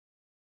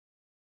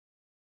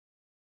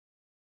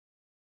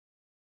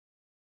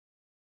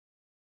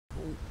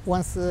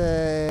Once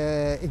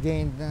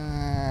again,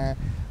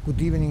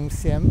 good evening,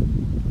 CM,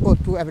 or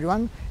to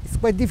everyone. It's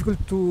quite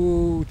difficult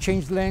to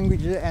change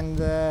language and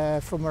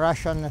from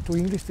Russian to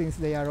English, since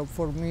they are,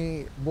 for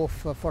me, both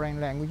foreign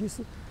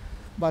languages.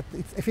 But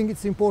I think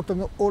it's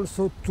important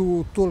also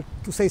to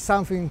say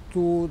something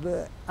to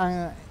the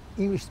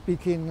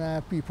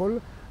English-speaking people.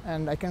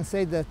 And I can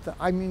say that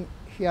I'm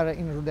here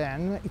in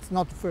RUDN. It's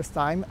not the first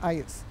time.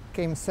 I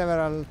came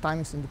several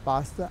times in the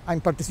past. I'm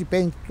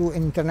participating to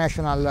an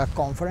international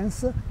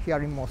conference here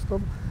in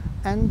Moscow,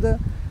 and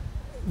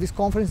this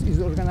conference is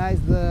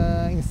organized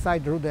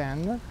inside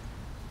RUDN,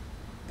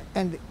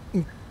 and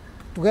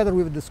together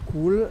with the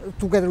school,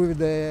 together with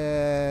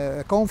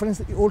the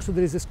conference, also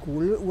there is a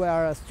school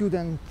where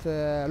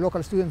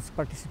local students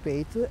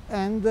participate,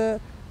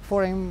 and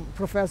foreign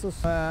professors.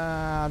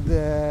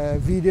 The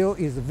video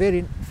is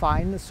very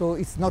fine, so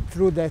it's not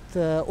true that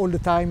all the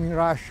time in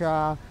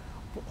Russia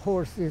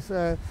horses,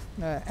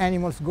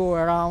 animals go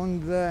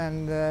around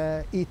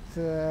and eat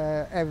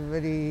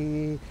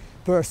every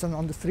person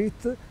on the street.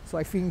 So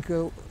I think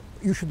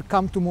you should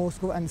come to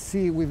Moscow and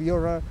see with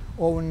your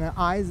own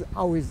eyes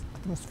how is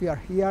atmosphere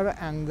here,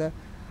 and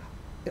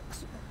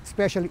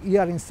especially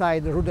here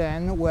inside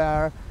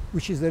RUDN,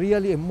 which is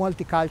really a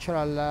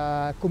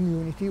multicultural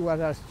community, where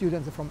there are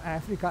students from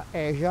Africa,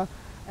 Asia.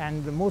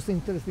 And the most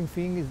interesting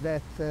thing is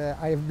that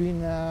I have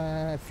been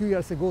a few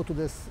years ago to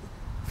this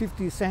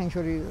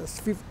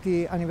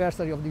 50th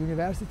anniversary of the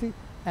university,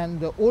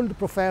 and all the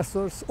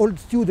professors, all the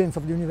students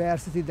of the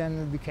university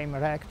then became a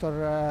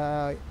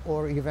rector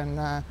or even,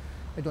 I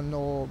don't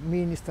know,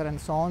 minister and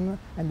so on.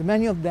 And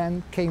many of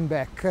them came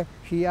back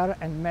here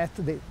and met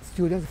the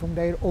students from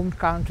their own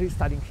country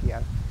studying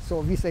here.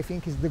 So this, I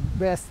think, is the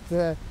best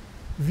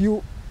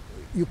view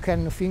you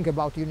can think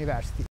about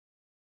university.